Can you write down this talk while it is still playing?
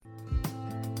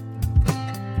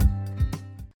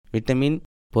Vitamin,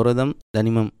 புரதம்,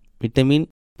 தனிமம். Vitamin,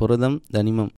 புரதம்,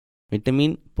 தனிமம்.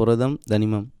 விட்டமின், புரதம்,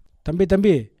 தனிமம்.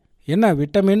 தம்பி என்ன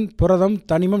விட்டமின் புரதம்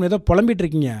தனிமம் ஏதோ புலம்பிட்டு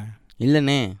இருக்கீங்க?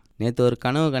 இல்லைண்ணே, நேற்று ஒரு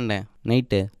கனவு கண்டேன்.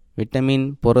 நைட்டு விட்டமின்,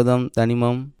 புரதம்,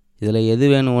 தனிமம் இதில் எது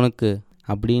வேணும் உனக்கு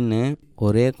அப்படின்னு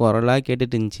ஒரே குரலாக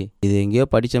கேட்டுட்டு இருந்துச்சு. இது எங்கேயோ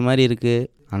படித்த மாதிரி இருக்குது,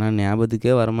 ஆனால்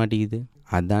ஞாபகத்துக்கே வரமாட்டேங்குது.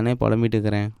 அதானே புலம்பிட்டு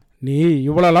இருக்கிறேன். நீ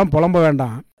இவ்வளோலாம் புலம்ப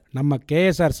வேண்டாம். நம்ம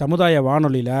KSR சமுதாய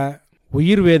வானொலியில்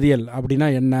உயிர் வேதியியல் அப்படின்னா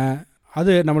என்ன,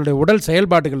 அது நம்மளுடைய உடல்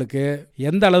செயல்பாட்டுகளுக்கு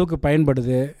எந்த அளவுக்கு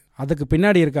பயன்படுது, அதுக்கு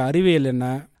பின்னாடி இருக்க அறிவியல் என்ன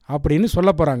அப்படின்னு சொல்ல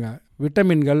போகிறாங்க.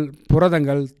 விட்டமின்கள்,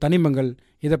 புரதங்கள், தனிமங்கள்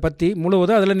இதை பற்றி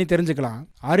முழுவதும் அதில் நீ தெரிஞ்சுக்கலாம்.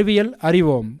 அறிவியல்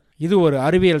அறிவோம். இது ஒரு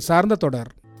அறிவியல் சார்ந்த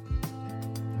தொடர்.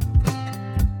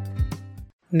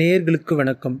 நேயர்களுக்கு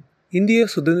வணக்கம். இந்திய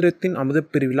சுதந்திரத்தின் அமுதப்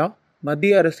பெருவிழா,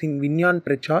 மத்திய அரசின் விஞ்ஞான்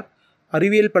பிரச்சார்,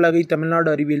 அறிவியல் பலகை, தமிழ்நாடு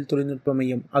அறிவியல் தொழில்நுட்ப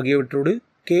மையம் ஆகியவற்றோடு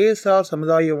KSR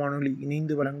சமுதாய வானொலி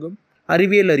இணைந்து வழங்கும்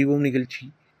அறிவியல் அறிவோம் நிகழ்ச்சி.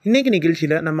 இன்னைக்கு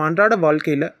நிகழ்ச்சியில் நம்ம அன்றாட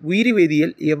வாழ்க்கையில் உயிரி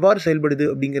வேதியியல் எவ்வாறு செயல்படுது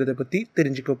அப்படிங்கிறத பற்றி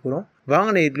தெரிஞ்சுக்க போகிறோம்.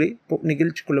 வாங்க நேயர்களே,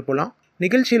 நிகழ்ச்சிக்குள்ளே போகலாம்.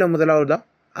 நிகழ்ச்சியில் முதலாவதாக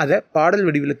அதை பாடல்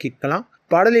வடிவில் கேட்கலாம்.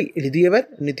 பாடலை எழுதியவர்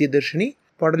நித்யதர்ஷினி,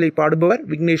 பாடலை பாடுபவர்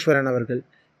விக்னேஸ்வரன் அவர்கள்.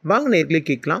 வாங்க நேயர்களே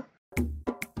கேட்கலாம்.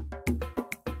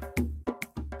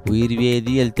 உயிர்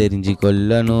வேதியியல் தெரிஞ்சு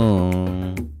கொள்ளணும்,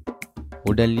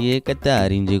 உடல் இயக்கத்தை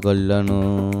அறிஞ்சு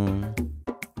கொள்ளணும்.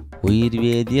 உயிர்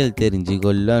வேதியியல் தெரிஞ்சு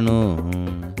கொள்ளணும்,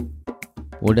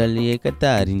 உடல் இயக்கத்தை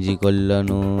அறிஞ்சு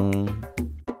கொள்ளணும்.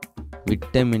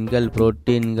 விட்டமின்கள்,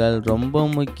 புரோட்டீன்கள் ரொம்ப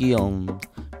முக்கியம்,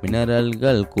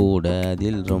 மினரல்கள் கூட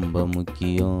அதில் ரொம்ப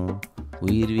முக்கியம்.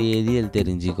 உயிர் வேதியியல்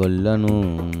தெரிஞ்சு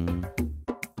கொள்ளணும்,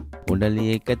 உடல்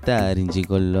இயக்கத்தை அறிஞ்சு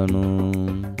கொள்ளணும்.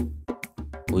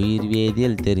 உயிர்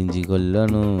வேதியியல் தெரிஞ்சு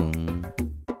கொள்ளணும்,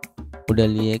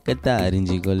 உடல் இயக்கத்தை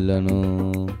அறிஞ்சு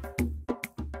கொள்ளணும்.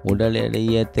 உடல்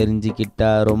எடையை தெரிஞ்சுக்கிட்டா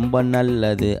ரொம்ப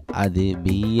நல்லது, அது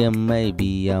BMI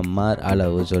BMR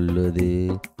அளவு சொல்லுது.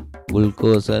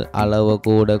 குளுக்கோஸ் அளவை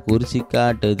கூட குறிச்சி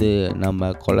காட்டுது,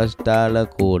 நம்ம கொலஸ்ட்ராலை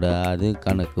கூட அது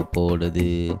கணக்கு போடுது.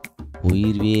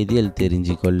 உயிர் வேதியியல்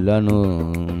தெரிஞ்சு கொள்ளணும்,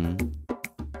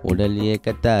 உடல்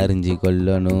இயக்கத்தை அறிஞ்சு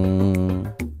கொள்ளணும்.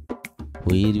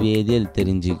 உயிர் வேதியியல்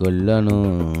தெரிஞ்சு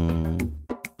கொள்ளணும்,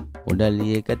 உடல்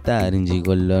இயக்கத்தை அறிஞ்சு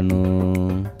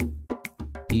கொள்ளணும்.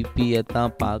 பிபியை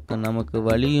தான் பார்க்க நமக்கு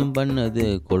வழியும் பண்ணுது,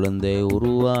 குழந்தை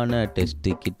உருவான டெஸ்ட்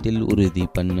கிட்டில் உறுதி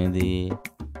பண்ணுது.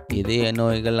 இதய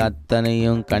நோய்கள்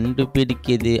அத்தனையும்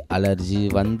கண்டுபிடிக்குது, அலர்ஜி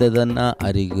வந்ததுன்னா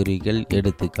அறிகுறிகள்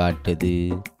எடுத்து காட்டுது.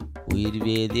 உயிர்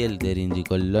வேதியியல் தெரிஞ்சு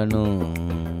கொள்ளணும்,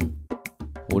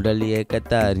 உடல்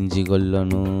இயக்கத்தை அறிஞ்சு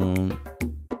கொள்ளணும்.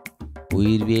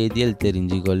 உயிர் வேதியியல்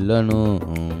தெரிஞ்சு கொள்ளணும்,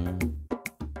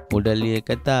 உடல்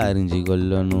இயக்கத்தை அறிஞ்சு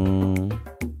கொள்ளணும்.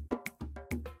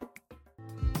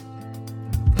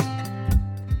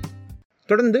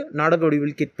 தொடர்ந்து நாடக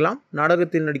வடிவில் கேட்கலாம்.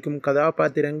 நாடகத்தில் நடிக்கும்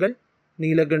கதாபாத்திரங்கள்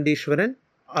நீலகண்டேஸ்வரன்,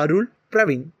 அருள்,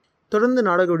 பிரவீன். தொடர்ந்து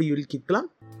நாடக வடிவில் கேட்கலாம்.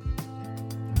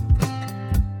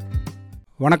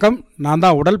 வணக்கம், நான்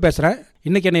தான் உடல் பேசுகிறேன்.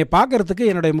 இன்றைக்கி என்னை பார்க்கறதுக்கு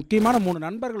என்னுடைய முக்கியமான 3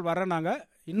 நண்பர்கள் வர்றேனாங்க.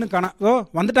 இன்னும்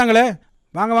வந்துட்டாங்களே.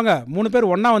 வாங்க 3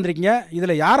 பேர் ஒன்றா வந்திருக்கீங்க.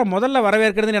 இதில் யாரை முதல்ல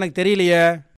வரவேற்கிறதுன்னு எனக்கு தெரியலையே.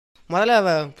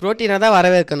 முதல்ல புரோட்டீனை தான்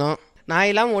வரவேற்கணும். நான்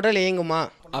இல்லாமல் உடல் இயங்குமா?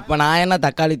 அப்போ நான் என்ன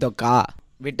தக்காளி தொக்கா?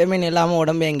 விட்டமின் இல்லாமல்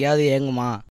உடம்பு எங்கேயாவது இயங்குமா?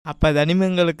 அப்போ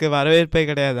தனிமங்களுக்கு வரவேற்பே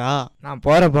கிடையாதா? நான்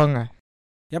போங்க.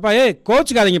 எப்பா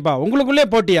கோச்சுக்காதீங்கப்பா, உங்களுக்குள்ளே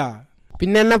போட்டியா?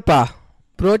 பின்ன என்னப்பா,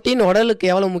 புரோட்டீன் உடலுக்கு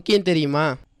எவ்வளோ முக்கியம் தெரியுமா?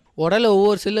 உடல்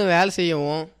ஒவ்வொரு செல்லும் வேலை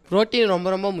செய்யவும் புரோட்டீன் ரொம்ப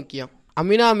ரொம்ப முக்கியம்.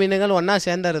 அமினோ அமினங்கள் ஒன்றா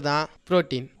சேர்ந்தது தான்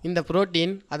புரோட்டீன். இந்த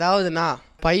புரோட்டீன் நான்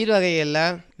பயிர்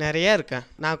வகைகளில் நிறைய இருக்கேன்.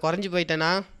 நான் குறைஞ்சி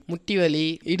போயிட்டேன்னா முட்டி வலி,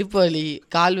 இடுப்பு வலி,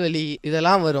 கால் வலி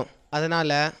இதெல்லாம் வரும்.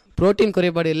 அதனால் புரோட்டீன்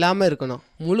குறைபாடு இல்லாமல் இருக்கணும்.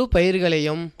 முழு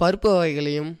பயிர்களையும் பருப்பு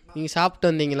வகைகளையும் நீங்கள் சாப்பிட்டு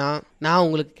வந்தீங்கன்னா நான்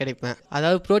உங்களுக்கு கிடைப்பேன்,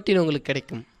 புரோட்டீன் உங்களுக்கு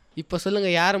கிடைக்கும். இப்போ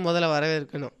சொல்லுங்கள், யார் முதல்ல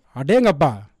வரவேற்கணும்?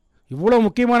 அடேங்கப்பா, இவ்வளோ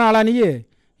முக்கியமான ஆளா நீ?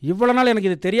 இவ்வளோ நாள் எனக்கு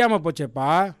இது தெரியாமல் போச்சேப்பா.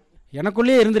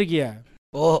 எனக்குள்ளேயே இருந்திருக்கிய.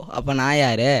 ஓ, அப்போ நான்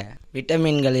யார்?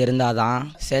 விட்டமின்கள் இருந்தால் தான்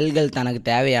செல்கள் தனக்கு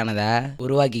தேவையானதை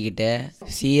உருவாக்கிக்கிட்டு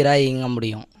சீராக இயங்க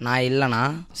முடியும். நான் இல்லைனா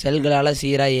செல்களால்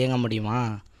சீராக இயங்க முடியுமா?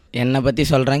 என்னை பற்றி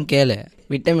சொல்கிறேன் கேளு.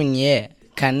 விட்டமின் ஏ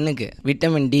கண்ணுக்கு,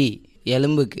 விட்டமின் டி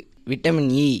எலும்புக்கு,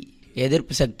 விட்டமின் இ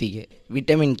எதிர்ப்பு சக்திக்கு,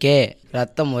 விட்டமின் கே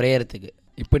ரத்தம் உறையறதுக்கு,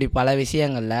 இப்படி பல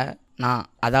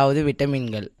விஷயங்களில்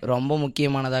விட்டமின்கள் ரொம்ப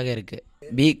முக்கியமானதாக இருக்குது.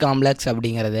 பி காம்ப்ளெக்ஸ்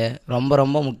அப்படிங்கிறது ரொம்ப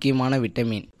ரொம்ப முக்கியமான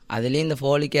விட்டமின். அதுலேயும் இந்த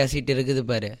ஃபோலிக் ஆசிட் இருக்குது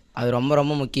பாரு, அது ரொம்ப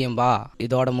ரொம்ப முக்கியம்பா.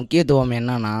 இதோட முக்கியத்துவம்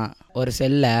என்னன்னா, ஒரு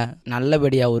செல்லை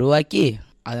நல்லபடியாக உருவாக்கி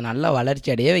அது நல்ல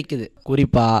வளர்ச்சி அடைய வைக்குது.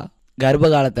 குறிப்பாக கர்ப்ப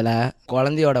காலத்தில்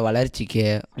குழந்தையோட வளர்ச்சிக்கு,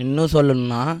 இன்னும்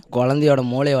சொல்லணும்னா குழந்தையோட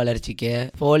மூளை வளர்ச்சிக்கு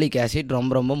ஃபோலிக் ஆசிட்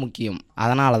ரொம்ப ரொம்ப முக்கியம்.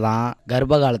 அதனால தான்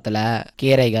கர்ப்ப காலத்தில்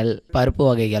கீரைகள், பருப்பு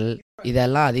வகைகள்,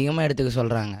 இதெல்லாம் அதிகமாக எடுத்துக்க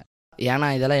சொல்கிறாங்க. ஏன்னா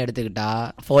இதெல்லாம் எடுத்துக்கிட்டா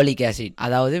ஃபோலிக் ஆசிட்,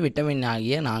 அதாவது விட்டமின்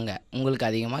ஆகிய நாங்கள் உங்களுக்கு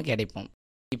அதிகமாக கிடைப்போம்.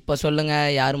 இப்போ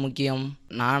சொல்லுங்கள், யார் முக்கியம்,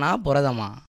 நானா புரதமா?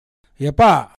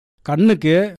 எப்பா,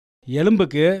 கண்ணுக்கு,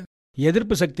 எலும்புக்கு,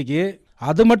 எதிர்ப்பு சக்திக்கு,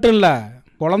 அது மட்டும் இல்லை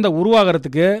குழந்தை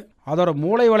உருவாகிறதுக்கு, அதோட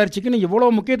மூளை வளர்ச்சிக்கு நீ இவ்வளோ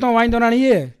முக்கியத்துவம் வாய்ந்தோனா நீ?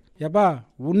 எப்பா,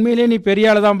 உண்மையிலே நீ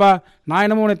பெரிய ஆளு தான்ப்பா. நான்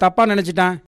என்னமோ உன்னை தப்பாக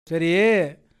நினச்சிட்டேன். சரி,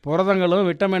 புரதங்களும்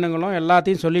விட்டமினுங்களும்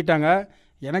எல்லாத்தையும் சொல்லிட்டாங்க.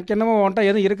 எனக்கு என்னமோ உன்ட்ட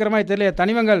எதுவும் இருக்கிற மாதிரி தெரியல.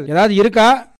 தனிமங்கள் ஏதாவது இருக்கா?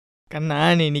 கண்ணா,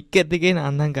 நீ நிற்கிறதுக்கே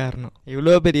நான் தான் காரணம்.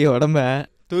 இவ்வளோ பெரிய உடம்ப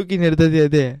தூக்கி நிறுத்தது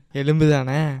எது? எலும்பு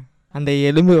தானே. அந்த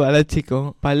எலும்பு வளர்ச்சிக்கும்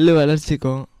பல்லு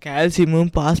வளர்ச்சிக்கும்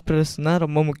கால்சியமும் பாஸ்பரஸும் தான்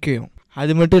ரொம்ப முக்கியம்.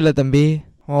 அது மட்டும் இல்லை தம்பி,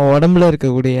 உன் உடம்புல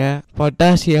இருக்கக்கூடிய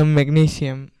பொட்டாசியம்,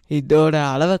 மெக்னீசியம் இதோட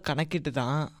அளவை கணக்கிட்டு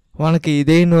தான் உனக்கு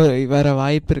இதே நோய் வர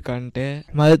வாய்ப்பு இருக்கான்ட்டு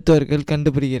மருத்துவர்கள்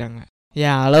கண்டுபிடிக்கிறாங்க.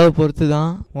 என் அளவை பொறுத்து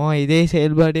தான் உன் இதே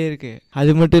செயல்பாடே இருக்குது.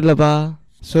 அது மட்டும் இல்லைப்பா,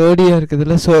 சோடியம்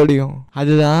இருக்குதுல்ல, சோடியம்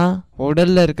அதுதான்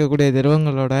உடலில் இருக்கக்கூடிய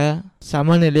திரவங்களோட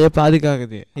சமநிலையை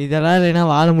பாதுகாக்குது. இதெல்லாம் இல்லைன்னா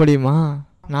வாழ முடியுமா?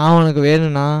 நான் உனக்கு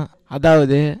வேணும்னா,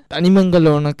 அதாவது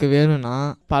தனிமங்கள் உனக்கு வேணும்னா,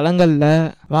 பழங்களில்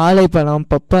வாழைப்பழம்,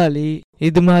 பப்பாளி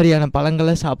இது மாதிரியான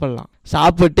பழங்களை சாப்பிட்லாம்.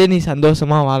 சாப்பிட்டு நீ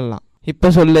சந்தோஷமாக வாழலாம். இப்போ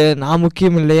சொல்லு, நான்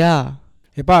முக்கியம் இல்லையா?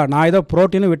 எப்பா, நான் ஏதோ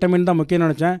புரோட்டீனு விட்டமின் தான் முக்கியம்னு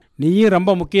நினச்சேன். நீயும்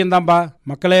ரொம்ப முக்கியம்தான்ப்பா.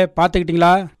 மக்களே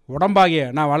பார்த்துக்கிட்டிங்களா? உடம்பாகிய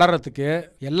நான் வளர்கிறதுக்கு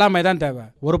எல்லாமே தான் தேவை.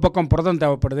 ஒரு பக்கம் புரதம்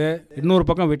தேவைப்படுது, இன்னொரு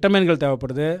பக்கம் விட்டமின்கள்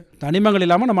தேவைப்படுது. தனிமங்கள்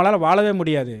இல்லாமல் நம்மளால் வாழவே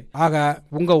முடியாது. ஆக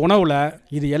உங்கள் உணவில்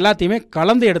இது எல்லாத்தையுமே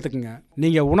கலந்து எடுத்துக்குங்க.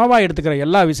 நீங்கள் உணவாக எடுத்துக்கிற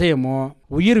எல்லா விஷயமும்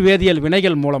உயிர் வேதியியல்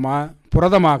வினைகள் மூலமாக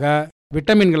புரதமாக,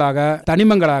 விட்டமின்களாக,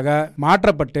 தனிமங்களாக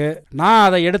மாற்றப்பட்டு நான்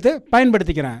அதை எடுத்து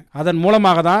பயன்படுத்திக்கிறேன். அதன்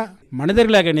மூலமாக தான்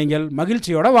மனிதர்களாக நீங்கள்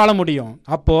மகிழ்ச்சியோட வாழ முடியும்.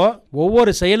 அப்போ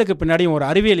ஒவ்வொரு செயலுக்கு பின்னாடியும் ஒரு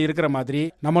அறிவியல் இருக்கிற மாதிரி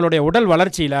நம்மளுடைய உடல்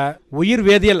வளர்ச்சியில உயிர்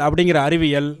வேதியியல் அப்படிங்கிற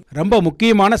அறிவியல் ரொம்ப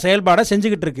முக்கியமான செயல்பாடை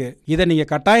செஞ்சுக்கிட்டு இருக்கு. இதை நீங்க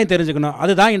கட்டாயம் தெரிஞ்சுக்கணும்.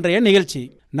 அதுதான் இன்றைய நிகழ்ச்சி.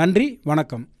 நன்றி,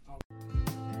 வணக்கம்.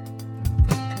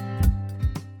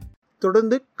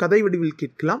 தொடர்ந்து கதை வடிவில்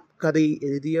கேட்கலாம். கதையை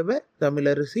எழுதியவர்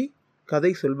தமிழரசி,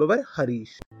 கதை சொல்பவர்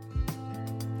ஹரீஷ்.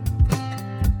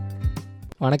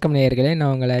 வணக்கம் நேயர்களே,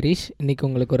 நான் உங்கள் ஹரீஷ். இன்றைக்கி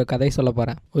உங்களுக்கு ஒரு கதை சொல்ல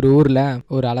போகிறேன். ஒரு ஊரில்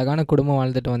ஒரு அழகான குடும்பம்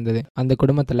வாழ்ந்துட்டு வந்தது. அந்த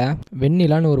குடும்பத்தில்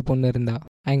வெண்ணிலான்னு ஒரு பொண்ணு இருந்தா.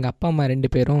 எங்கள் அப்பா அம்மா 2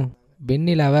 பேரும்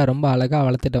வெண்ணிலாவை ரொம்ப அழகாக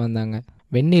வளர்த்துட்டு வந்தாங்க.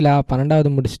 வெண்ணிலா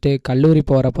 12வது முடிச்சுட்டு கல்லூரி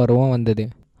போகிற பருவம் வந்தது.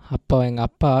 அப்போ எங்கள்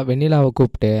அப்பா வெண்ணிலாவை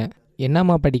கூப்பிட்டு,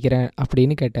 என்னம்மா படிக்கிறேன்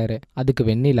அப்படின்னு கேட்டார். அதுக்கு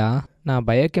வெண்ணிலா, நான்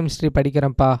பயோகெமிஸ்ட்ரி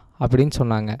படிக்கிறேன்ப்பா அப்படின்னு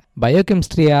சொன்னாங்க.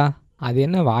 பயோகெமிஸ்ட்ரியா? அது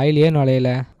என்ன வாயிலேயே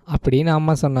நுழையல அப்படின்னு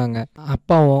அம்மா சொன்னாங்க.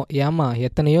 அப்பாவும், ஏம்மா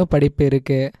எத்தனையோ படிப்பு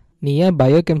இருக்குது, நீ ஏன்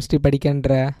பயோகெமிஸ்ட்ரி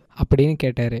படிக்கின்ற அப்படின்னு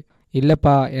கேட்டார்.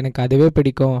 இல்லைப்பா, எனக்கு அதுவே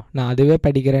பிடிக்கும், நான் அதுவே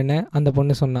படிக்கிறேன்னு அந்த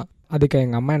பொண்ணு சொன்னான். அதுக்கு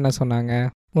எங்கள் அம்மா என்ன சொன்னாங்க,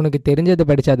 உனக்கு தெரிஞ்சது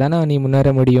படித்தா தானே நீ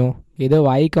முன்னேற முடியும், ஏதோ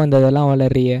வாய்க்கு வந்ததெல்லாம்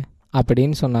வளர்றியே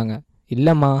அப்படின்னு சொன்னாங்க.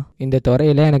 இல்லைம்மா, இந்த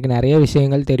துறையில் எனக்கு நிறைய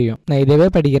விஷயங்கள் தெரியும், நான் இதவே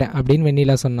படிக்கிறேன் அப்படின்னு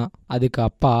வெண்ணிலா சொன்னான். அதுக்கு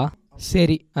அப்பா,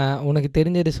 சரி உனக்கு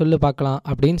தெரிஞ்சது சொல்லு பார்க்கலாம்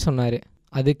அப்படின்னு சொன்னார்.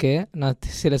 அதுக்கு நான்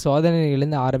சில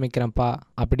சோதனைகள்லேருந்து ஆரம்பிக்கிறேன்ப்பா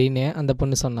அப்படின்னு அந்த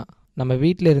பொண்ணு சொன்னான். நம்ம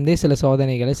வீட்டில் இருந்தே சில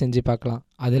சோதனைகளை செஞ்சு பார்க்கலாம்.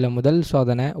 அதில் முதல்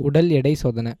சோதனை உடல் எடை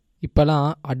சோதனை. இப்போலாம்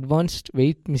அட்வான்ஸ்ட்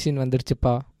வெயிட் மிஷின்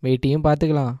வந்துருச்சுப்பா. வெயிட்டையும்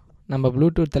பார்த்துக்கலாம். நம்ம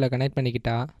ப்ளூடூத்தில் கனெக்ட்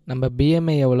பண்ணிக்கிட்டா நம்ம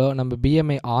பிஎம்ஐ எவ்வளோ, நம்ம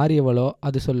பிஎம்ஐ ஆர் எவ்வளோ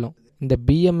அது சொல்லும். இந்த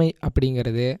பிஎம்ஐ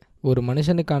அப்படிங்கிறது ஒரு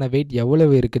மனுஷனுக்கான வெயிட்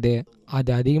எவ்வளவு இருக்குது, அது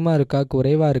அதிகமாக இருக்கா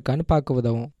குறைவாக இருக்கான்னு பார்க்க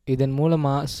உதவும். இதன்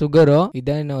மூலமாக சுகரோ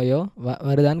இதய நோயோ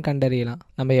வருதான்னு கண்டறியலாம்.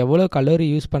 நம்ம எவ்வளோ கலோரி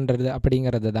யூஸ் பண்ணுறது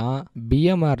அப்படிங்கிறது தான்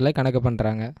பிஎம்ஆரில் கணக்கு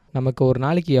பண்ணுறாங்க. நமக்கு ஒரு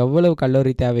நாளைக்கு எவ்வளவு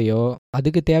கலோரி தேவையோ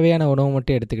அதுக்கு தேவையான உணவு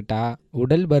மட்டும் எடுத்துக்கிட்டா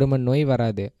உடல் பருமன் நோய்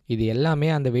வராது. இது எல்லாமே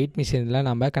அந்த வெயிட் மிஷினில்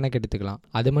நம்ம கணக்கெடுத்துக்கலாம்.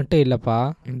 அது மட்டும் இல்லைப்பா,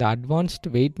 இந்த அட்வான்ஸ்ட்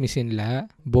வெயிட் மிஷினில்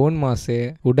போன் மாசு,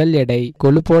 உடல் எடை,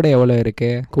 கொழுப்போட எவ்வளோ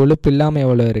இருக்குது, கொழுப்பு இல்லாமல்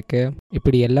எவ்வளோ இருக்குது,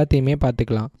 இப்படி எல்லாத்தையுமே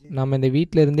பார்த்துக்கலாம். நம்ம இந்த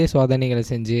வீட்டில இருந்தே சோதனைகளை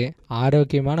செஞ்சு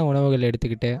ஆரோக்கியமான உணவுகள்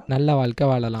எடுத்துக்கிட்டு நல்ல வாழ்க்கை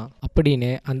வாழலாம் அப்படின்னு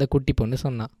அந்த குட்டி பொண்ணு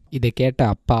சொன்னான். இதை கேட்ட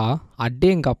அப்பா,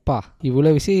 அடே எங்கள் அப்பா,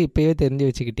 இவ்வளோ விஷயம் இப்போயே தெரிஞ்சு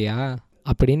வச்சுக்கிட்டியா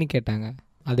அப்படின்னு கேட்டாங்க.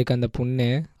 அதுக்கு அந்த பொண்ணு,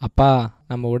 அப்பா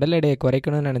நம்ம உடல் எடையை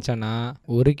குறைக்கணும்னு நினச்சோன்னா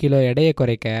 1 கிலோ எடையை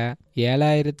குறைக்க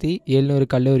 7700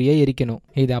 கல்லூரியை எரிக்கணும்.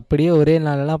 இது அப்படியே ஒரே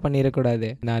நாளெல்லாம் பண்ணிடக்கூடாது.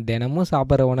 நான் தினமும்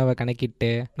சாப்பிட்ற உணவை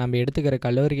கணக்கிட்டு, நம்ம எடுத்துக்கிற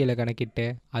கல்லூரிகளை கணக்கிட்டு,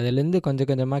 அதுலேருந்து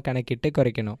கொஞ்சம் கொஞ்சமாக கணக்கிட்டு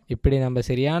குறைக்கணும். இப்படி நம்ம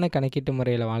சரியான கணக்கீட்டு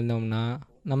முறையில் வாழ்ந்தோம்னா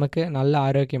நமக்கு நல்ல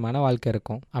ஆரோக்கியமான வாழ்க்கை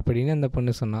இருக்கும் அப்படின்னு அந்த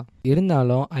பொண்ணு சொன்னான்.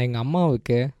 இருந்தாலும் எங்கள்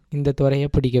அம்மாவுக்கு இந்த துறையை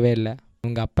பிடிக்கவே இல்லை.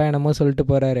 உங்கள் அப்பா என்னமோ சொல்லிட்டு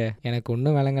போகிறாரு, எனக்கு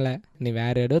ஒன்றும் விளங்கலை, நீ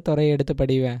வேறு ஏதோ துறையை எடுத்து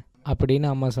படிவேன் அப்படின்னு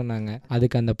அம்மா சொன்னாங்க.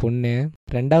 அதுக்கு அந்த பொண்ணு,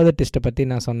 2வது டெஸ்ட்டை பற்றி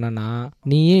நான் சொன்னேன்னா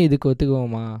நீயே இதுக்கு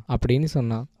ஒத்துக்குவோமா அப்படின்னு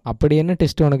சொன்னான். அப்படி என்ன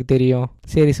டெஸ்ட்டு உனக்கு தெரியும்,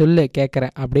 சரி சொல்லு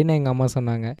கேட்குறேன் அப்படின்னு எங்கள் அம்மா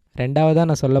சொன்னாங்க. 2வதாக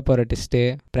நான் சொல்ல போகிற டெஸ்ட்டு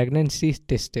ப்ரெக்னன்சி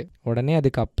டெஸ்ட்டு. உடனே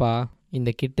அதுக்கு அப்பா, இந்த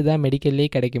கிட்டு தான் மெடிக்கல்லே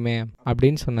கிடைக்குமே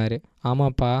அப்படின்னு சொன்னார்.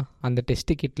 ஆமாப்பா, அந்த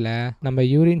டெஸ்ட் கிட்டில் நம்ம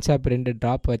யூரின் சாப் 2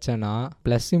 ட்ராப் வச்சோன்னா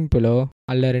ப்ளஸ் சிம்பிளோ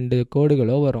அல்ல 2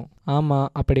 கோடுகளோ வரும். ஆமாம்,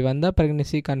 அப்படி வந்தால்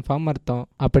ப்ரெக்னன்சி கன்ஃபார்ம் அர்த்தம்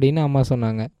அப்படின்னு அம்மா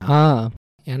சொன்னாங்க.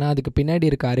 ஏன்னா அதுக்கு பின்னாடி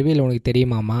இருக்க அறிவியல் உனக்கு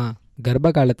தெரியுமாம்மா?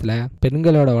 கர்ப்ப காலத்தில்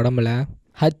பெண்களோட உடம்புல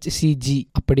HCG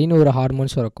அப்படின்னு ஒரு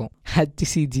ஹார்மோன்ஸ் இருக்கும்.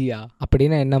 HCGயா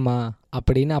அப்படின்னா என்னம்மா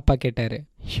அப்படின்னு அப்பா கேட்டார்.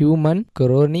 ஹியூமன்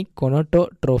குரோனிக்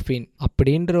கொனோட்டோட்ரோஃபின்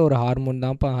அப்படின்ற ஒரு ஹார்மோன்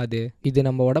தான்ப்பா அது. இது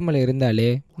நம்ம உடம்புல இருந்தாலே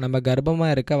நம்ம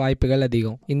கர்ப்பமாக இருக்க வாய்ப்புகள்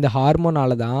அதிகம். இந்த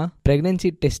ஹார்மோனால தான்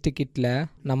ப்ரெக்னன்சி டெஸ்ட் கிட்டில்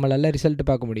நம்மளால ரிசல்ட்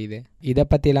பார்க்க முடியுது. இதை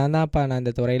பற்றிலாம் தான்ப்பா நான்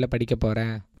இந்த துறையில் படிக்க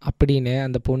போகிறேன் அப்படின்னு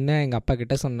அந்த பொண்ணு எங்கள் அப்பா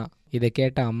கிட்ட சொன்னான். இதை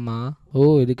கேட்ட அம்மா, ஓ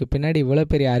இதுக்கு பின்னாடி இவ்வளோ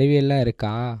பெரிய அறிவியல்லாம்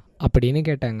இருக்கா அப்படின்னு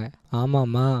கேட்டாங்க.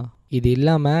 ஆமாம்மா, இது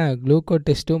இல்லாமல் குளுக்கோ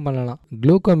டெஸ்ட்டும் பண்ணலாம்.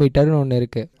 குளுக்கோமீட்டர்னு ஒன்று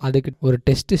இருக்குது. அதுக்கு ஒரு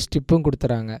டெஸ்ட் ஸ்ட்ரிப்பும்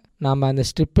கொடுத்துறாங்க. நாம் அந்த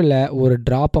ஸ்ட்ரிப்பில் ஒரு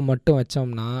ட்ராப்பை மட்டும்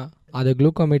வச்சோம்னா அதை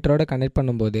குளுக்கோமீட்டரோட கனெக்ட்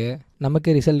பண்ணும்போது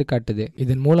நமக்கு ரிசல்ட் காட்டுது.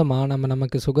 இதன் மூலமாக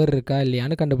நமக்கு சுகர் இருக்கா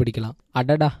இல்லையான்னு கண்டுபிடிக்கலாம்.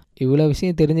 அடடா, இவ்வளோ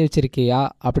விஷயம் தெரிஞ்சு வச்சிருக்கியா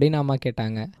அப்படின்னு அம்மா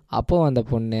கேட்டாங்க. அப்போது அந்த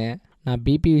பொண்ணு, நான்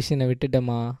பிபி விஷயம்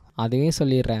விட்டுட்டேம்மா, அதையும்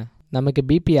சொல்லிடுறேன். நமக்கு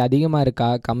பிபி அதிகமாக இருக்கா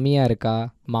கம்மியாக இருக்கா,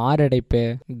 மாரடைப்பு,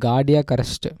 கார்டியாக்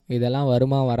அரெஸ்ட் இதெல்லாம்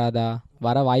வருமா வராதா,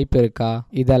 வர வாய்ப்பு இருக்கா,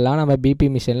 இதெல்லாம் நம்ம பிபி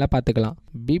மிஷினில் பார்த்துக்கலாம்.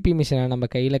 பிபி மிஷினை நம்ம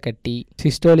கையில் கட்டி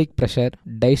சிஸ்டோலிக் ப்ரெஷர்,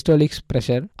 டைஸ்டோலிக்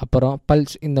ப்ரெஷர், அப்புறம்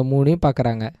பல்ஸ், இந்த 3ஐயும்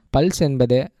பார்க்குறாங்க. பல்ஸ்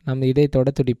என்பது நம்ம இதயத்தோட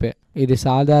துடிப்பு. இது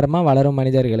சாதாரணமாக வளரும்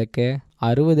மனிதர்களுக்கு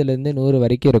 60லேருந்து 100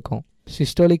 வரைக்கும் இருக்கும்.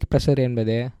 சிஸ்டோலிக் ப்ரெஷர்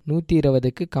என்பது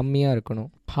 120க்கு கம்மியாக இருக்கணும்.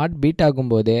 ஹார்ட் பீட்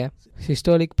ஆகும்போது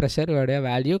சிஸ்டோலிக் ப்ரெஷரோட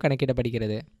வேல்யூ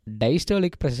கணக்கிடப்படுகிறது.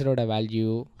 டைஸ்டோலிக் ப்ரெஷரோட வேல்யூ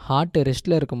ஹார்ட்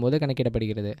ரெஸ்ட்டில் இருக்கும்போது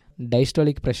கணக்கிடப்படுகிறது.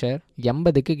 டைஸ்டோலிக் ப்ரெஷர்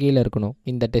 80க்கு கீழே இருக்கணும்.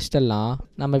 இந்த டெஸ்டெல்லாம்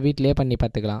நம்ம வீட்டிலே பண்ணி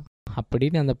பார்த்துக்கலாம்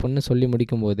அப்படின்னு அந்த பொண்ணு சொல்லி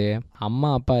முடிக்கும்போது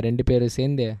அம்மா அப்பா 2 பேரும்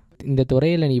சேர்ந்து, இந்த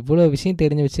துறையில் நீ இவ்வளோ விஷயம்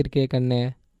தெரிஞ்சு வச்சிருக்கே கண்ணு,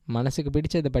 மனசுக்கு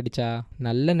பிடிச்சதை படித்தா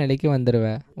நல்ல நிலைக்கு வந்துடுவ,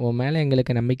 உன் மேலே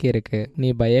எங்களுக்கு நம்பிக்கை இருக்குது, நீ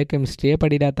பயோகெமிஸ்ட்ரியே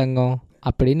படிடா தங்கம்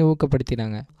அப்படின்னு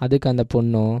ஊக்கப்படுத்தினாங்க. அதுக்கு அந்த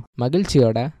பொண்ணும்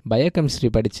மகிழ்ச்சியோட பயோகெமிஸ்ட்ரி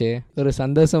படித்து ஒரு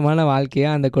சந்தோஷமான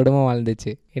வாழ்க்கையாக அந்த குடும்பம்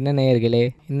வாழ்ந்துச்சு. என்ன நேயர்களே,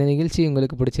 இந்த நிகழ்ச்சி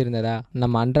உங்களுக்கு பிடிச்சிருந்ததா?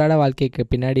 நம்ம அன்றாட வாழ்க்கைக்கு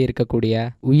பின்னாடி இருக்கக்கூடிய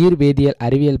உயிர் வேதியியல்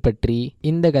அறிவியல் பற்றி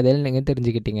இந்த கதையில் நீங்கள்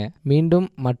தெரிஞ்சுக்கிட்டீங்க. மீண்டும்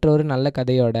மற்றொரு நல்ல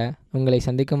கதையோட உங்களை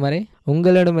சந்திக்கும் வரை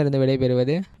உங்களிடமிருந்து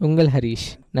விடைபெறுவது உங்கள் ஹரீஷ்.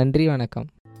 நன்றி, வணக்கம்.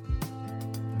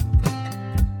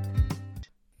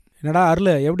 என்னடா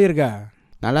அருள், எப்படி இருக்க?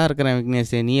 நல்லா இருக்கிறேன்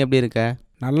விக்னேஷ், நீ எப்படி இருக்க?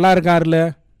 நல்லா இருக்கா அருள்?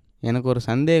 எனக்கு ஒரு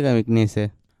சந்தேகம் விக்னேஷ்.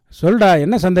 சொல்டா,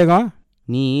 என்ன சந்தேகம்?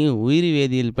 நீ உயிர்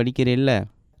வேதியியல் படிக்கிறீல்ல,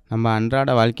 நம்ம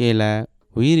அன்றாட வாழ்க்கையில்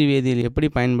உயிர் வேதியியல் எப்படி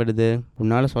பயன்படுது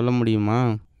உன்னால் சொல்ல முடியுமா?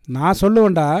 நான்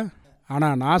சொல்லுவேன்டா.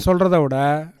 ஆனால் நான் சொல்கிறத விட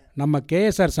நம்ம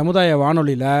KSR சமுதாய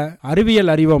வானொலியில்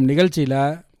அறிவியல் அறிவோம் நிகழ்ச்சியில்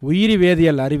உயிரி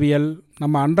வேதியியல் அறிவியல்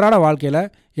நம்ம அன்றாட வாழ்க்கையில்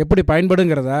எப்படி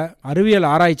பயன்படுங்கிறத அறிவியல்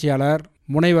ஆராய்ச்சியாளர்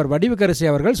முனைவர் வடிவுக்கரசி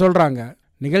அவர்கள் சொல்கிறாங்க.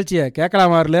 நிகழ்ச்சியை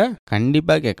கேட்கலாமா அருள்?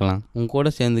 கண்டிப்பாக கேட்கலாம். உன் கூட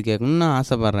சேர்ந்து கேட்கணும்னு நான்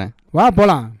ஆசைப்பட்றேன். வா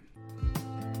போகலாம்.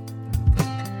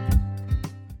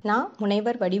 நான்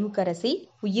முனைவர் வடிவுக்கரசி,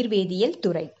 உயிர் வேதியியல்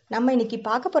துறை. நம்ம இன்னைக்கு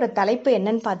பார்க்க போற தலைப்பு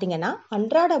என்னன்னு பாத்தீங்கன்னா,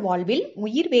 அன்றாட வாழ்வில்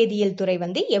உயிர் வேதியியல் துறை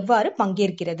எவ்வாறு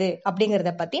பங்கேற்கிறது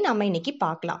அப்படிங்கறத பத்தி நம்ம இன்னைக்கு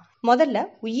பார்க்கலாம். முதல்ல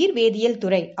உயிர் வேதியியல்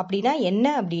துறை அப்படின்னா என்ன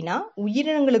அப்படின்னா,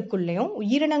 உயிரினங்களுக்குள்ளேயும்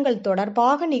உயிரினங்கள்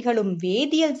தொடர்பாக நிகழும்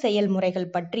வேதியியல்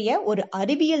செயல்முறைகள் பற்றிய ஒரு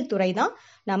அறிவியல் துறை தான்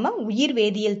நம்ம உயிர்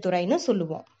வேதியியல் துறைன்னு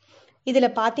சொல்லுவோம். இதுல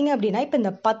பாத்தீங்க அப்படின்னா, இப்ப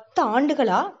இந்த 10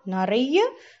 ஆண்டுகளா நிறைய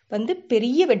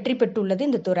பெரிய வெற்றி பெற்றுள்ளது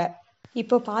இந்த துறை.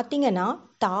 இப்போ பார்த்தீங்கன்னா,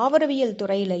 தாவரவியல்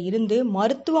துறையில இருந்து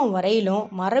மருத்துவம் வரையிலும்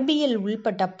மரபியல்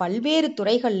உள்பட்ட பல்வேறு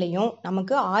துறைகள்லையும்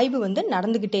நமக்கு ஆய்வு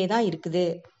நடந்துகிட்டே தான் இருக்குது.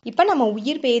 இப்போ நம்ம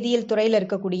உயிர் வேதியியல் துறையில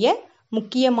இருக்கக்கூடிய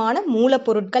முக்கியமான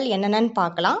மூலப்பொருட்கள் என்னென்னு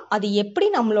பார்க்கலாம். அது எப்படி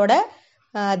நம்மளோட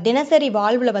தினசரி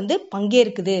வாழ்வுல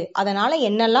பங்கேற்குது, அதனால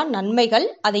என்னெல்லாம் நன்மைகள்,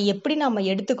 அதை எப்படி நம்ம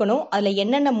எடுத்துக்கணும், அதுல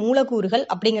என்னென்ன மூலக்கூறுகள்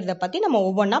அப்படிங்கிறத பத்தி நம்ம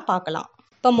ஒவ்வொன்றா பார்க்கலாம்.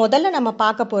 இப்போ முதல்ல நம்ம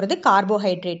பார்க்க போறது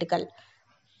கார்போஹைட்ரேட்டுகள்.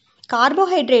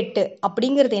 கார்போஹைட்ரேட்டு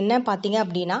அப்படிங்கிறது என்ன பார்த்தீங்க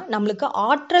அப்படின்னா, நம்மளுக்கு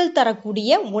ஆற்றல்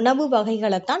தரக்கூடிய உணவு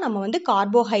வகைகளை தான் நம்ம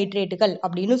கார்போஹைட்ரேட்டுகள்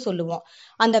அப்படின்னு சொல்லுவோம்.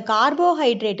 அந்த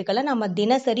கார்போஹைட்ரேட்டுகளை நம்ம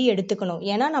தினசரி எடுத்துக்கணும்.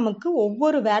 ஏன்னா நமக்கு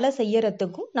ஒவ்வொரு வேலை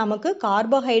செய்யறதுக்கும் நமக்கு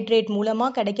கார்போஹைட்ரேட் மூலமா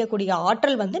கிடைக்கக்கூடிய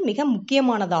ஆற்றல் மிக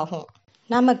முக்கியமானதாகும்.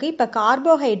 நமக்கு இப்போ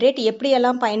கார்போஹைட்ரேட்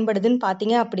எப்படியெல்லாம் பயன்படுதுன்னு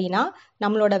பார்த்தீங்க அப்படின்னா,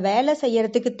 நம்மளோட வேலை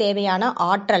செய்யறதுக்கு தேவையான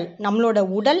ஆற்றல், நம்மளோட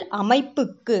உடல்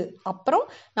அமைப்புக்கு, அப்புறம்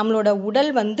நம்மளோட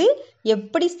உடல்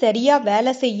எப்படி சரியா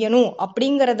வேலை செய்யணும்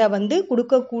அப்படிங்கிறத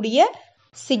கொடுக்கக்கூடிய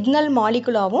சிக்னல்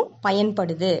மாலிகுலாவும்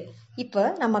பயன்படுது. இப்போ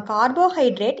நம்ம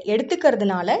கார்போஹைட்ரேட்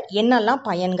எடுத்துக்கிறதுனால என்னெல்லாம்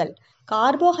பயன்கள்?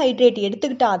 கார்போஹைட்ரேட்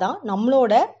எடுத்துக்கிட்டாதான்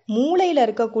நம்மளோட மூளையில்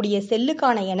இருக்கக்கூடிய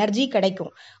செல்லுக்கான எனர்ஜி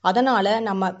கிடைக்கும். அதனால்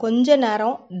நம்ம கொஞ்ச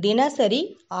நேரம் தினசரி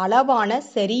அளவான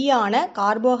சரியான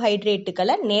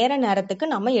கார்போஹைட்ரேட்டுகளை நேரத்துக்கு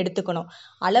நம்ம எடுத்துக்கணும்.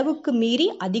 அளவுக்கு மீறி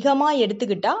அதிகமாக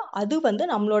எடுத்துக்கிட்டா அது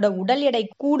நம்மளோட உடல் எடை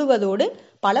கூடுவதோடு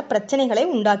பல பிரச்சனைகளை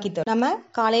உண்டாக்கி தரும். நம்ம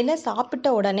காலையில் சாப்பிட்ட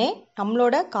உடனே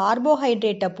நம்மளோட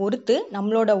கார்போஹைட்ரேட்டை பொறுத்து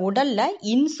நம்மளோட உடல்ல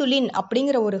இன்சுலின்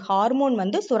அப்படிங்கிற ஒரு ஹார்மோன்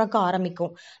சுரக்க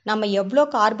ஆரம்பிக்கும். நம்ம எவ்வளோ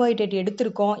கார்போஹைட்ரேட்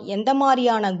எடுத்திருக்கோம், எந்த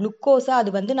மாதிரியான குளுக்கோஸை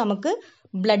அது நமக்கு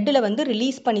பிளட்டில்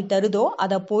ரிலீஸ் பண்ணி தருதோ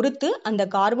அதை பொறுத்து, அந்த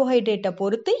கார்போஹைட்ரேட்டை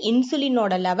பொறுத்து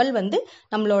இன்சுலினோட லெவல்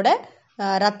நம்மளோட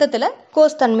ரத்தத்தில்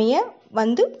குளுக்கோஸ் தன்மையை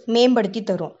மேம்படுத்தி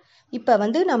தரும்.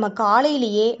 இப்போ நம்ம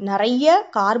காலையிலேயே நிறைய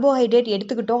கார்போஹைட்ரேட்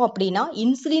எடுத்துக்கிட்டோம் அப்படின்னா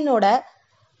இன்சுலினோட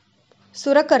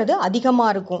சுரக்கிறது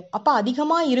அதிகமாக இருக்கும். அப்போ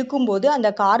அதிகமாக இருக்கும்போது அந்த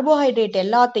கார்போஹைட்ரேட்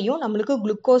எல்லாத்தையும் நம்மளுக்கு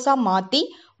குளுக்கோஸாக மாற்றி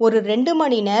ஒரு 2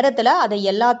 மணி நேரத்தில் அதை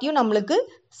எல்லாத்தையும் நம்மளுக்கு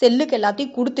செல்லுக்கு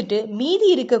எல்லாத்தையும் கொடுத்துட்டு மீதி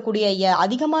இருக்கக்கூடிய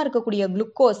அதிகமாக இருக்கக்கூடிய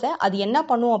குளுக்கோஸை அது என்ன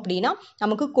பண்ணும் அப்படின்னா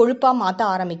நமக்கு கொழுப்பாக மாற்ற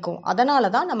ஆரம்பிக்கும்.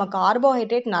 அதனால தான் நம்ம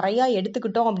கார்போஹைட்ரேட் நிறையா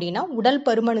எடுத்துக்கிட்டோம் அப்படின்னா உடல்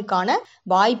பருமனுக்கான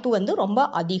வாய்ப்பு ரொம்ப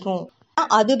அதிகம்.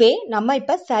 அதுவே நம்ம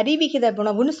இப்ப சரிவிகித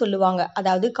உணவுன்னு சொல்லுவாங்க.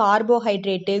 அதாவது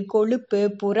கார்போஹைட்ரேட்டு, கொழுப்பு,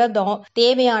 புரதம்,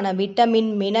 தேவையான விட்டமின்,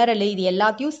 மினரல் இது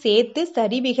எல்லாத்தையும் சேர்த்து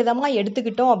சரிவிகிதமா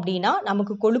எடுத்துக்கிட்டோம் அப்படின்னா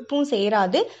நமக்கு கொழுப்பும்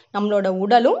சேராது, நம்மளோட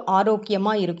உடலும்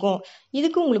ஆரோக்கியமா இருக்கும்.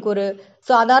 இதுக்கு உங்களுக்கு ஒரு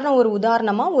சாதாரண ஒரு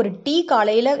உதாரணமா ஒரு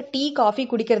காலையில டீ காஃபி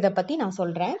குடிக்கிறத பத்தி நான்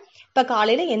சொல்றேன். இப்ப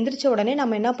காலையில எந்திரிச்ச உடனே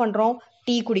நம்ம என்ன பண்றோம்,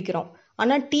 டீ குடிக்கிறோம்.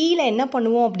 ஆனால் டீயில் என்ன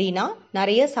பண்ணுவோம் அப்படின்னா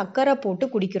நிறைய சர்க்கரை போட்டு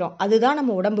குடிக்கிறோம். அதுதான்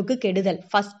நம்ம உடம்புக்கு கெடுதல்.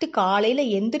 ஃபஸ்ட்டு காலையில்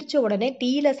எந்திரிச்ச உடனே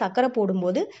டீயில் சர்க்கரை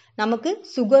போடும்போது நமக்கு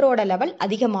சுகரோட லெவல்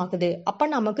அதிகமாகுது. அப்போ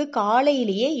நமக்கு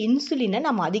காலையிலேயே இன்சுலினை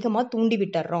நம்ம அதிகமாக தூண்டி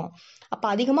விட்டுறோம். அப்போ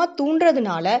அதிகமாக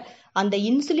தூண்டுறதுனால அந்த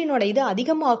இன்சுலினோட இது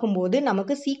அதிகமாகும் போது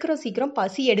நமக்கு சீக்கிரம்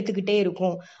பசி எடுத்துக்கிட்டே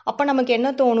இருக்கும். அப்போ நமக்கு என்ன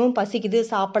தோணும், பசிக்குது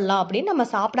சாப்பிட்லாம் அப்படின்னு நம்ம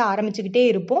சாப்பிட ஆரம்பிச்சுக்கிட்டே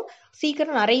இருப்போம்.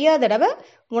 சீக்கிரம் நிறைய தடவை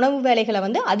உணவு வேலைகளை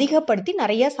அதிகப்படுத்தி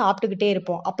நிறைய சாப்பிட்டுக்கிட்டே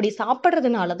இருப்போம். அப்படி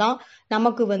சாப்பிட்றதுனால தான்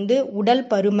நமக்கு உடல்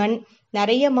பருமன்,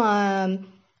 நிறைய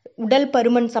உடல்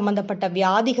பருமன் சம்பந்தப்பட்ட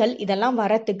வியாதிகள் இதெல்லாம்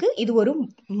வரத்துக்கு இது ஒரு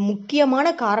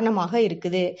முக்கியமான காரணமாக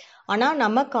இருக்குது. ஆனால்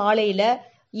நம்ம காலையில்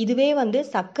இதுவே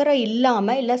சர்க்கரை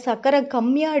இல்லாமல் இல்லை சர்க்கரை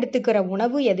கம்மியாக எடுத்துக்கிற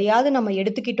உணவு எதையாவது நம்ம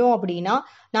எடுத்துக்கிட்டோம் அப்படின்னா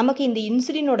நமக்கு இந்த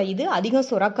இன்சுலினோட இது அதிகம்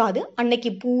சுரக்காது.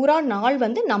 அன்னைக்கு பூரா நாள்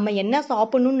நம்ம என்ன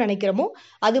சாப்பிடணும்னு நினைக்கிறோமோ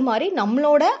அது மாதிரி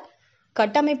நம்மளோட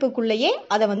கட்டமைப்புக்குள்ளேயே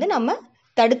அதை நம்ம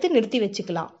தடுத்து நிறுத்தி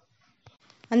வச்சுக்கலாம்.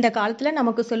 அந்த காலத்தில்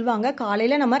நமக்கு சொல்லுவாங்க,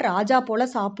 காலையில் நம்ம ராஜா போல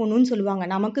சாப்பிடணும்னு சொல்லுவாங்க.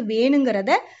 நமக்கு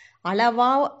வேணுங்கிறத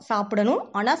அளவாக சாப்பிடணும்,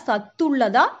 ஆனால்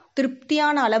சத்துள்ளதா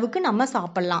திருப்தியான அளவுக்கு நம்ம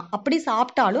சாப்பிட்லாம். அப்படி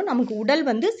சாப்பிட்டாலும் நமக்கு உடல்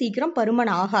சீக்கிரம்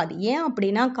பருமன் ஆகாது. ஏன்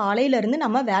அப்படின்னா காலையிலேருந்து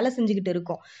நம்ம வேலை செஞ்சுக்கிட்டு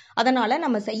இருக்கோம். அதனால்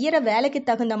நம்ம செய்கிற வேலைக்கு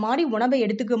தகுந்த மாதிரி உணவை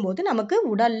எடுத்துக்கும் போது நமக்கு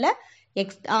உடலில்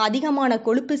அதிகமான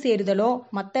கொழுப்பு சேருதலோ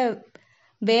மற்ற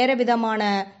வேறு விதமான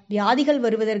வியாதிகள்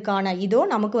வருவதற்கான இதோ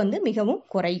நமக்கு மிகவும்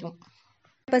குறையும்.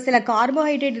 இப்போ சில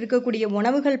கார்போஹைட்ரேட் இருக்கக்கூடிய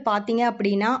உணவுகள் பார்த்தீங்க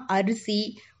அப்படின்னா அரிசி,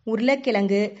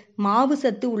 உருளைக்கிழங்கு, மாவு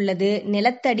சத்து உள்ளது,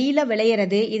 நிலத்தடியில்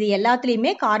விளையிறது, இது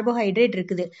எல்லாத்துலேயுமே கார்போஹைட்ரேட்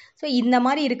இருக்குது. ஸோ இந்த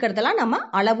மாதிரி இருக்கிறதெல்லாம் நம்ம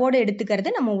அளவோடு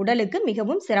எடுத்துக்கிறது நம்ம உடலுக்கு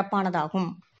மிகவும் சிறப்பானதாகும்.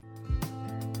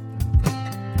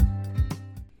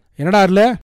 என்னடா இல்லை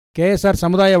KSR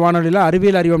சமுதாய வானொலியில்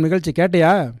அறிவியல் அறிவோம் நிகழ்ச்சி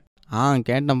கேட்டியா?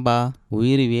 கேட்டேன்ப்பா.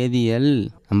 உயிர் வேதியியல்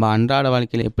நம்ம அன்றாட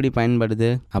வாழ்க்கையில் எப்படி பயன்படுது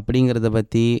அப்படிங்கிறத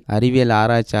பற்றி அறிவியல்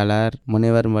ஆராய்ச்சியாளர்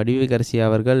முனைவர் வடிவுக்கரசி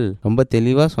அவர்கள் ரொம்ப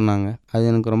தெளிவாக சொன்னாங்க.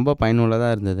 அது எனக்கு ரொம்ப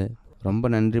பயனுள்ளதாக இருந்தது.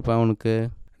 ரொம்ப நன்றிப்பா உனக்கு.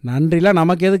 நன்றிலாம்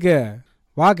நமக்கு எதுக்கு,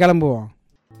 வா கிளம்புவோம்.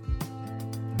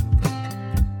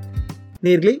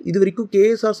 நேர்களே, இதுவரைக்கும்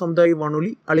KSR சமுதாய வானொலி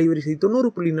அலைவரிசை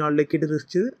 90.4 கேட்டு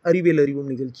ரசிச்சது அறிவியல் அறிவும்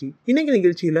நிகழ்ச்சி. இன்னைக்கு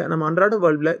நிகழ்ச்சியில நம்ம அன்றாட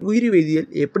வாழ்வில் உயிர் வேதியியல்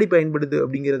எப்படி பயன்படுது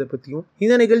அப்படிங்கிறத பற்றியும்,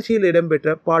 இந்த நிகழ்ச்சியில்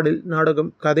இடம்பெற்ற பாடல், நாடகம்,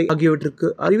 கதை ஆகியவற்றுக்கு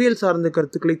அறிவியல் சார்ந்த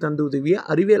கருத்துக்களை தந்து உதவிய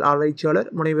அறிவியல் ஆராய்ச்சியாளர்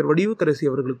முனைவர் வடிவுக்கரசி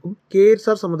அவர்களுக்கும்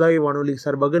KSR சமுதாய வானொலி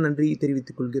சார்பாக நன்றியை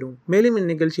தெரிவித்துக் கொள்கிறோம். மேலும்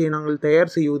இந்நிகழ்ச்சியை நாங்கள்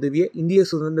தயார் செய்ய உதவிய இந்திய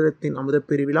சுதந்திரத்தின் அமுத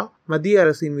பெருவிழா, மத்திய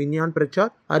அரசின் விஞ்ஞான்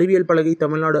பிரச்சார், அறிவியல் பலகை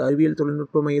தமிழ்நாடு அறிவியல்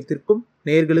தொழில்நுட்ப மையத்திற்கும்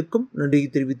நேயர்களுக்கும் நன்றியை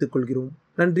தெரிவித்துக் கொள்கிறோம்.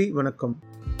 நன்றி, வணக்கம்.